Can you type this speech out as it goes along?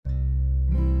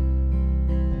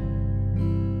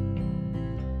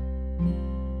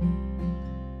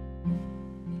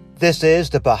This is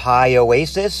the Baha'i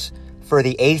Oasis for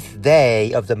the 8th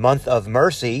day of the month of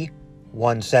Mercy,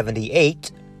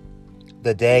 178,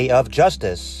 the Day of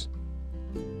Justice.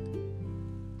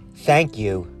 Thank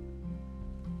you.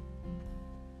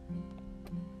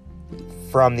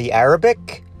 From the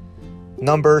Arabic,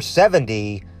 number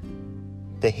 70,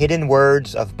 the Hidden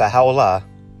Words of Baha'u'llah.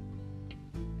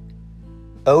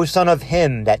 O son of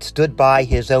him that stood by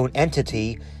his own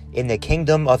entity in the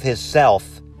kingdom of his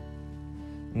self,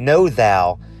 know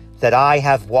thou that I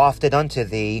have wafted unto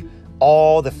thee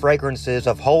all the fragrances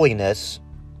of holiness,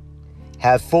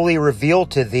 have fully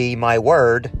revealed to thee my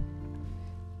word,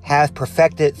 have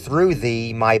perfected through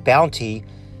thee my bounty,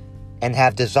 and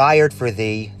have desired for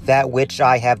thee that which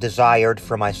I have desired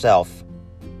for myself.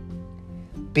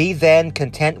 Be then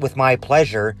content with my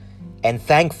pleasure, and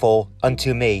thankful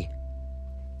unto me.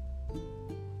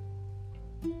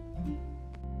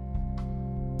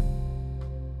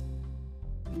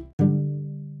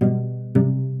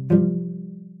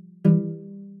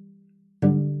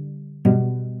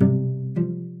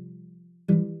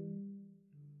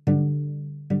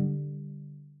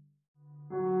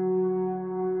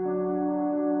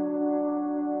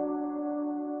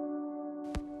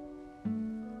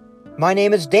 My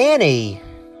name is Danny.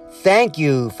 Thank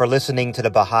you for listening to the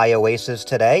Baha'i Oasis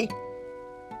today.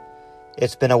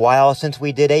 It's been a while since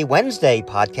we did a Wednesday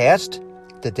podcast,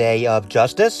 the Day of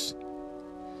Justice.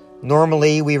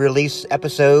 Normally we release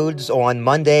episodes on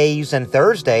Mondays and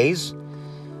Thursdays,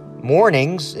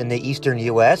 mornings in the Eastern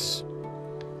U.S.,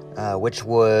 which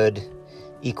would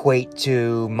equate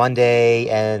to Monday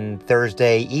and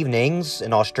Thursday evenings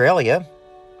in Australia.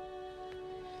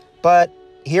 But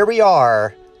here we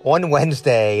are, on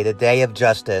Wednesday, the Day of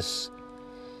Justice,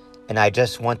 and I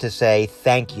just want to say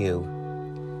thank you.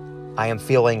 I am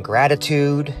feeling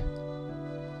gratitude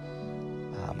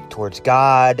towards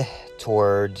God,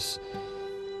 towards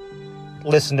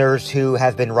listeners who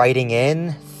have been writing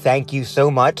in. Thank you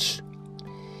so much.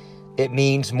 It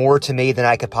means more to me than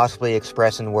I could possibly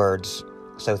express in words,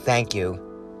 so thank you.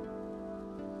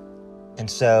 And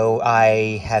so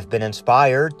I have been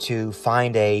inspired to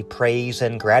find a praise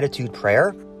and gratitude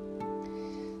prayer.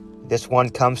 This one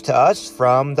comes to us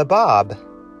from the Bab.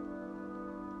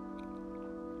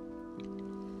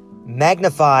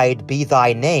 Magnified be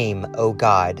thy name, O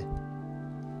God.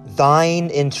 Thine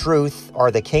in truth are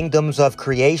the kingdoms of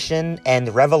creation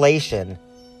and revelation.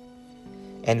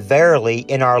 And verily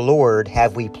in our Lord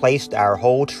have we placed our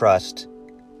whole trust.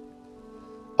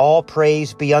 All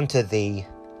praise be unto thee,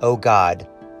 O God.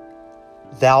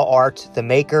 Thou art the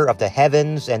maker of the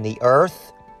heavens and the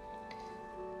earth,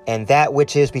 and that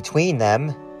which is between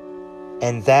them,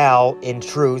 and thou, in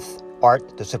truth,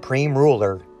 art the supreme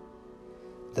ruler,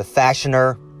 the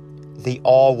fashioner, the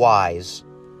all-wise.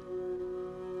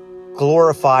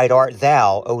 Glorified art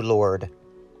thou, O Lord.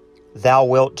 Thou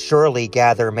wilt surely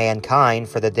gather mankind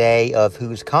for the day of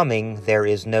whose coming there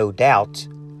is no doubt,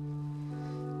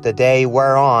 the day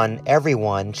whereon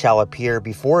everyone shall appear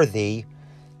before thee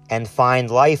and find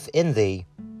life in thee.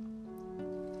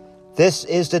 This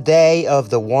is the day of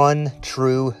the one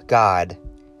true God,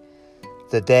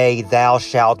 the day thou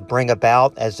shalt bring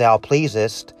about as thou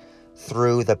pleasest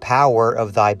through the power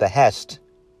of thy behest.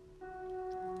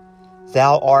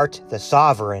 Thou art the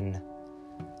sovereign,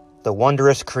 the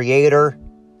wondrous creator,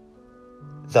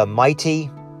 the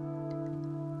mighty,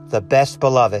 the best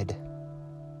beloved.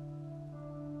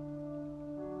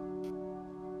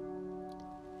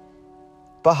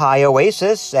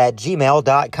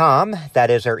 BahaiOasis@gmail.com. That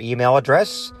is our email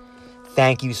address.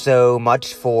 Thank you so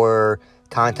much for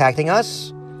contacting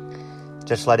us.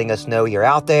 Just letting us know you're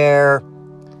out there,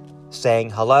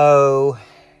 saying hello,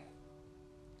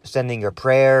 sending your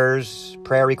prayers,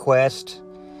 prayer requests,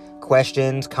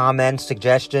 questions, comments,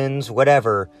 suggestions,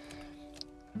 whatever.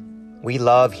 We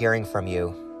love hearing from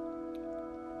you.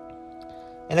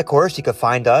 And of course, you can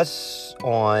find us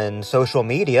on social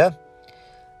media,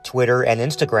 Twitter and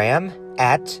Instagram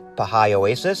 @Baha'i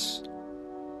Oasis.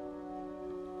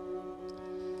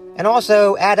 And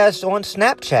also add us on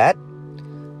Snapchat,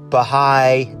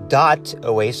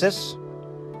 Baha'i.Oasis.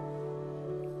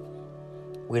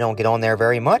 We don't get on there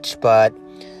very much, but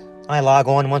I log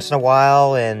on once in a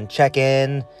while and check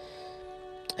in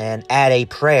and add a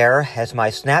prayer as my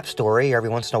Snap story every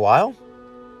once in a while.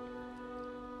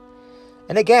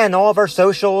 And again, all of our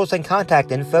socials and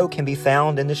contact info can be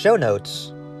found in the show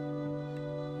notes.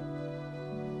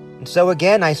 And so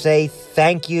again, I say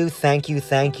thank you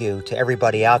to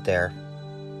everybody out there.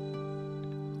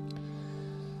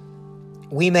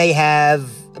 We may have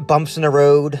bumps in the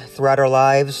road throughout our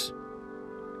lives.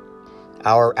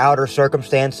 Our outer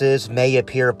circumstances may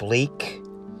appear bleak,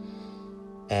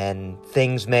 and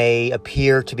things may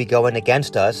appear to be going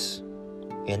against us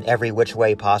in every which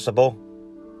way possible.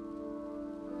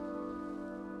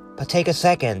 But take a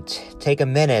second, take a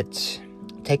minute,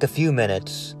 take a few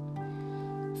minutes.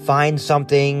 Find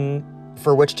something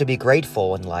for which to be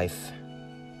grateful in life.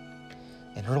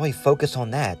 And really focus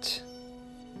on that.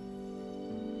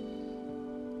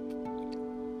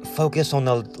 Focus on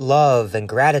the love and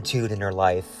gratitude in your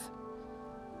life.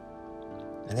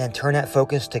 And then turn that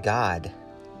focus to God.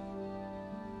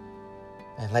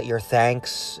 And let your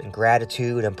thanks and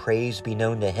gratitude and praise be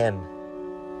known to Him.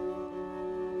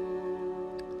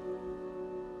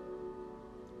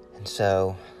 And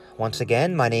so, once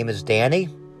again, my name is Danny.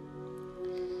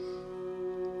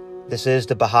 This is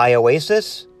the Baha'i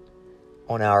Oasis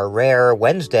on our rare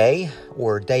Wednesday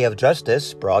or Day of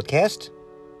Justice broadcast.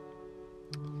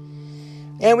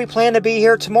 And we plan to be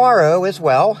here tomorrow as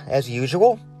well, as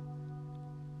usual.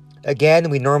 Again,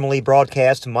 we normally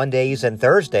broadcast Mondays and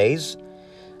Thursdays,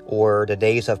 or the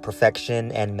days of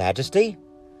perfection and majesty.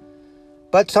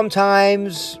 But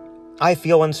sometimes I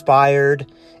feel inspired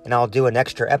and I'll do an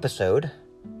extra episode.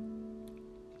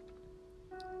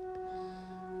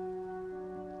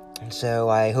 And so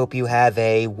I hope you have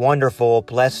a wonderful,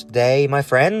 blessed day, my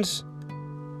friends.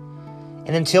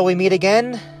 And until we meet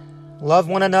again, love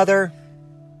one another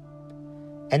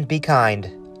and be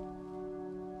kind.